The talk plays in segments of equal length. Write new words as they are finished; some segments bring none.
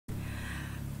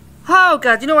Oh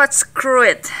god, you know what? Screw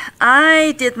it.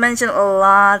 I did mention a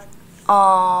lot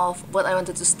of what I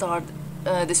wanted to start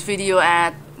this video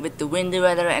at with the windy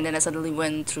weather, and then I suddenly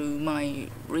went through my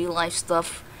real life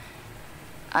stuff.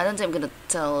 I don't think I'm gonna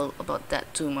tell about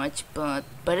that too much, but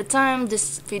by the time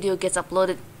this video gets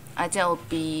uploaded, I think I'll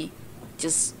be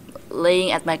just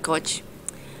laying at my couch,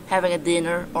 having a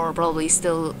dinner, or probably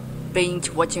still binge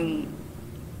watching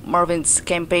Marvin's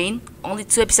campaign. Only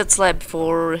 2 episodes left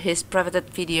before his private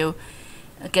video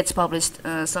gets published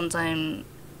sometime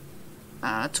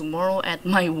tomorrow at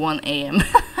my 1 a.m.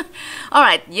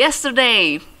 Alright,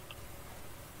 yesterday.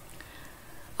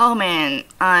 Oh man,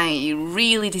 I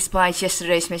really despise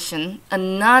yesterday's mission.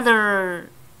 Another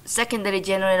secondary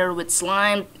generator with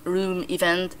slime room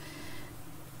event,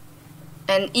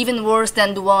 and even worse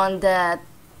than the one that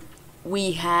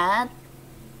we had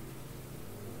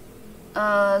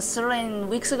certain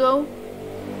weeks ago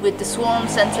with the swarm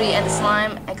sentry and the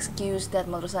slime. Excuse that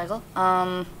motorcycle.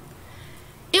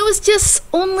 It was just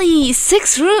only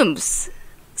 6 rooms.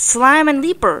 Slime and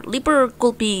Leaper. Leaper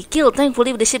could be killed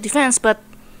thankfully with the ship defense, but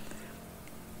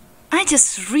I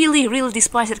just really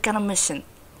despise that kind of mission.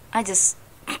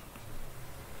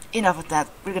 Enough of that.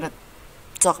 We're gonna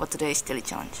talk about today's daily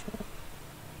challenge.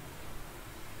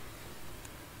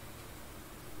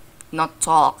 Not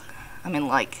talk, I mean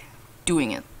like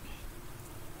doing it.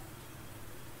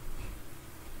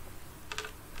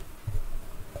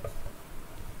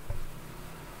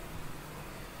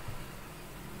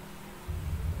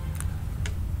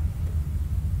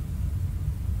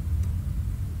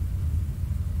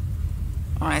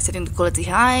 Alright, setting the quality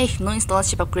high. No install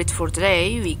ship upgrade for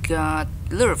today. We got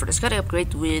lure for the sky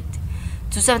upgrade with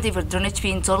 270 for drone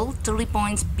HP in total, 30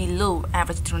 points below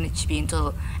average drone HP in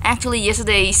total. Actually,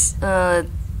 yesterday's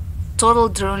total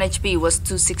drone HP was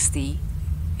 260,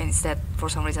 and instead for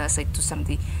some reason I said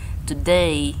 270.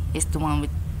 Today is the one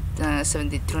with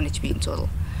 70 drone HP in total,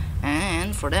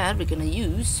 and for that we're gonna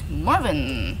use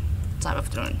Marvin type of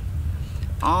drone.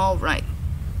 Alright,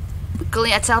 we're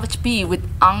calling at salvage P with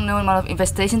unknown amount of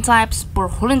infestation types, poor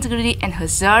hull integrity, and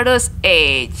hazardous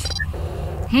age.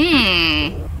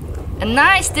 A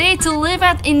nice day to live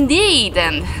at indeed,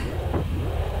 and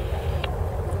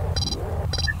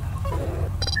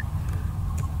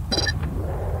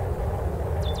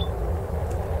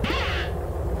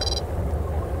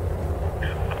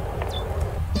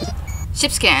ship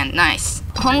scan, nice.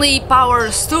 Only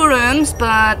powers 2 rooms,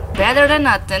 but better than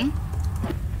nothing.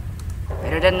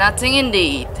 Better than nothing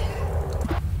indeed.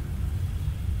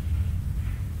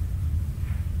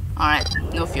 Alright,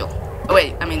 no fuel. Oh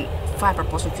wait, I mean 5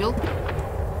 propulsion fuel.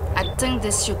 I think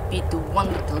this should be the one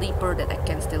with the Leaper that I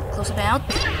can still close about.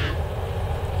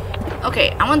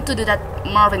 Okay, I want to do that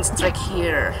Marvin's trick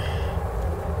here.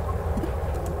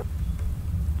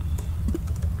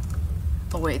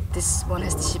 Oh wait, this one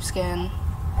has the ship scan.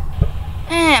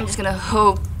 I'm just gonna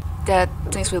hope that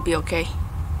things will be okay.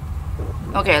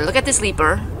 Okay, look at this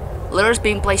Leaper. Lures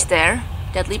being placed there.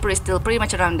 That Leaper is still pretty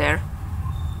much around there.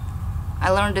 I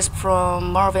learned this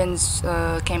from Marvin's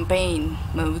campaign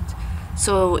mode.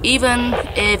 So even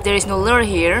if there is no lure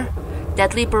here,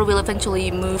 that Leaper will eventually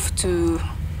move to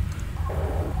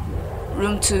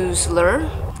room 2's lure,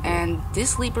 and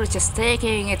this Leaper is just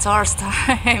taking its horse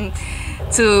time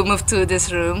to move to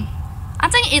this room. I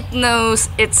think it knows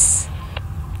its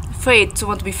fate to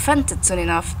want to be vented soon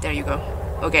enough. There you go.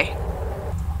 Okay.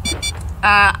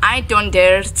 I don't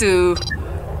dare to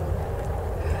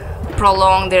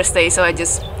prolong their stay, so I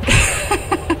just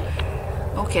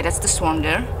okay, that's the swarm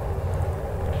there.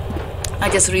 I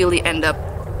just really end up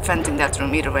venting that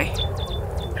room either way.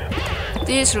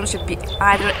 This room should be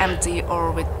either empty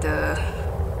or with the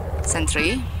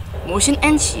sentry. Motion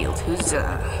and shield,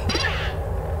 huzzah.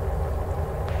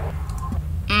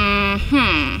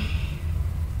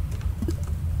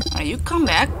 Alright, you come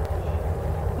back.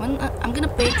 When I'm gonna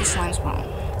bait this slime spawn.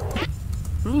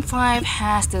 Room 5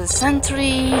 has the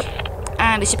sentry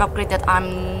and the ship upgrade that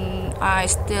I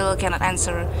still cannot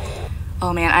answer.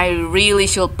 Oh man, I really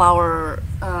should power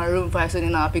room 5 soon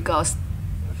enough, because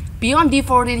beyond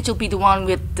D14 it should be the one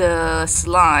with the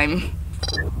slime.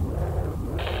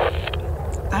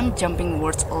 I'm jumping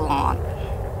words a lot,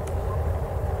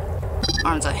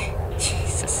 aren't I?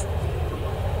 Jesus.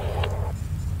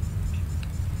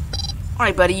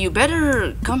 Alright buddy, you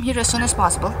better come here as soon as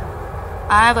possible.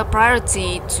 I have a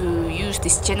priority to use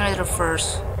this generator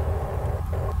first.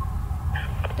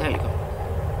 There you go.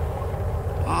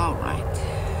 Alright.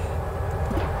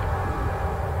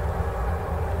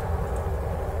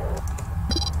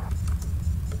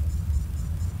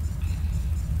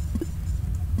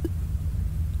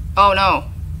 Oh no.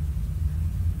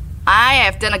 I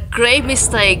have done a grave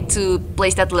mistake to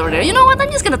place that lure there. You know what?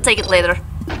 I'm just gonna take it later.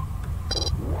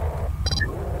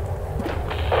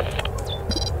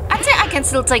 I think I can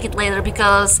still take it later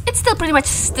because it's still pretty much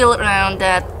still around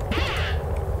that.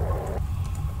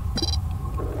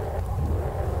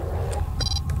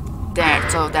 There,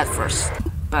 so that first.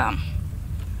 Bam.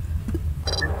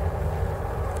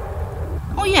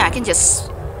 Oh yeah, I can just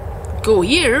go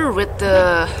here with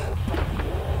the...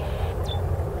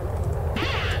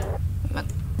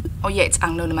 Oh yeah, it's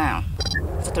unknown amount.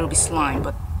 I thought there would be slime,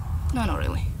 but no, not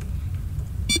really.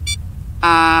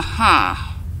 Uh-huh.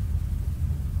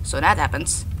 So that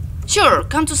happens. Sure,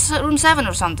 come to room 7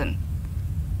 or something.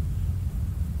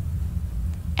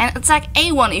 And attack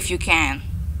A1 if you can.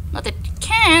 Not that you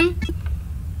can.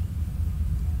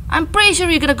 I'm pretty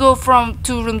sure you're gonna go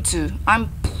to room 2.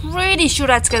 I'm pretty sure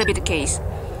that's gonna be the case.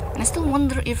 And I still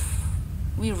wonder if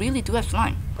we really do have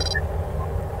slime.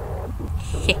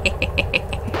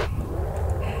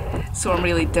 Swarm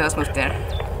really does move there.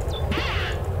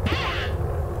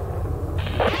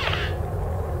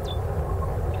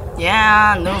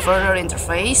 Yeah, no further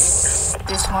interface.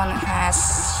 This one has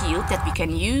shield that we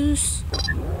can use.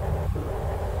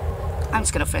 I'm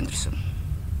just gonna fender soon.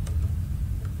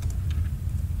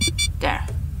 There.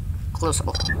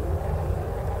 Closable.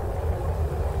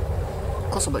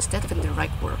 Closable, is that even the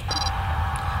right word?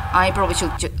 I probably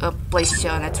should place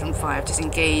John at room 5 just in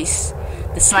case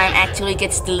the slime actually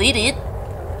gets deleted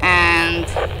and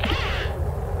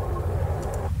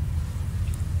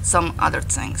some other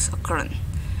things occurring.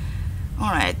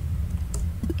 Alright.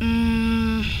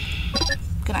 Gonna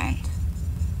end.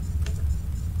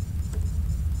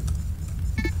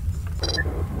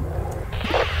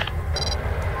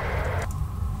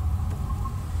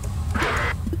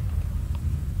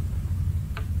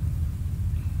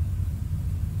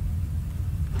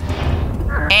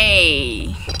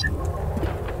 Hey.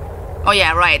 Oh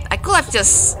yeah, right. I could have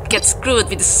just get screwed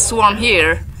with the swarm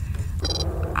here.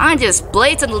 I just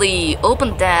blatantly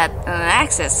opened that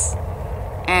access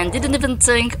and didn't even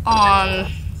think on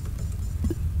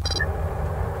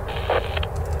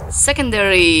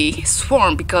secondary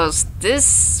swarm because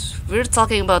we're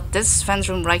talking about this vent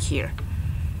room right here.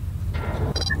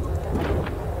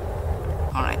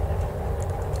 Alright.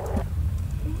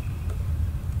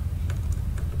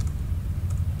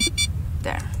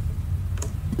 There.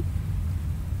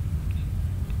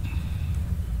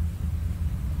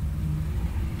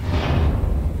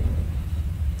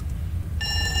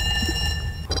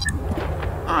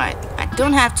 Alright, I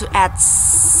don't have to add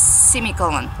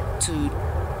semicolon to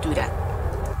do that.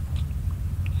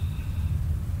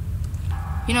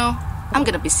 You know, I'm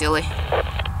gonna be silly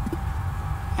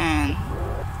and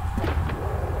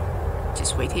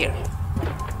just wait here.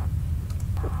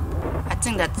 I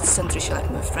think that sentry should have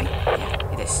moved, right?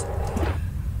 Yeah, it is.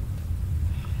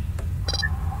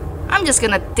 I'm just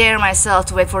gonna dare myself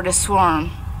to wait for the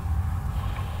swarm.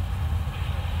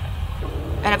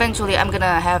 And eventually I'm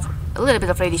gonna have a little bit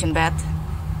of radiation bath.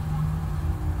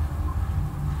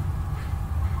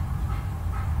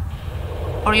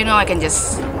 Or you know, I can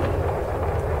just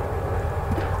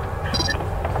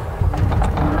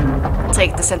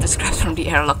take the center scraps from the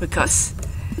airlock because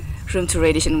room 2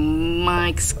 radiation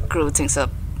might screw things up.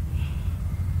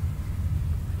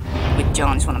 With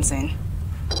John is what I'm saying.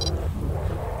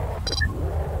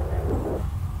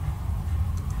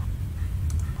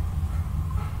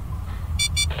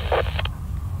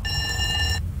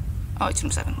 Oh, it's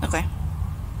room 7, okay.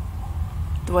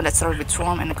 The one that started with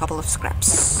swarm and a couple of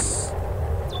scraps.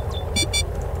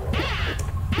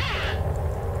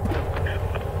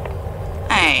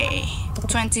 Hey,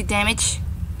 20 damage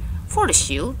for the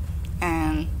shield,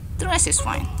 and the rest is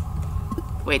fine.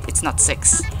 Wait, it's not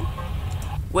 6.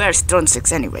 Where's drone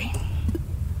 6 anyway?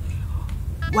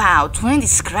 Wow, 20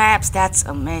 scraps, that's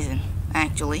amazing,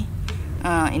 actually.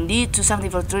 Indeed,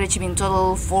 274 3 HP in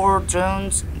total, 4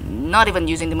 drones, not even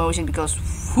using the motion because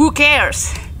who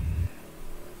cares?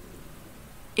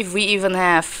 If we even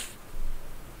have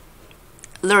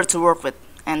lure to work with,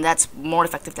 and that's more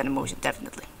effective than the motion,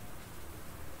 definitely.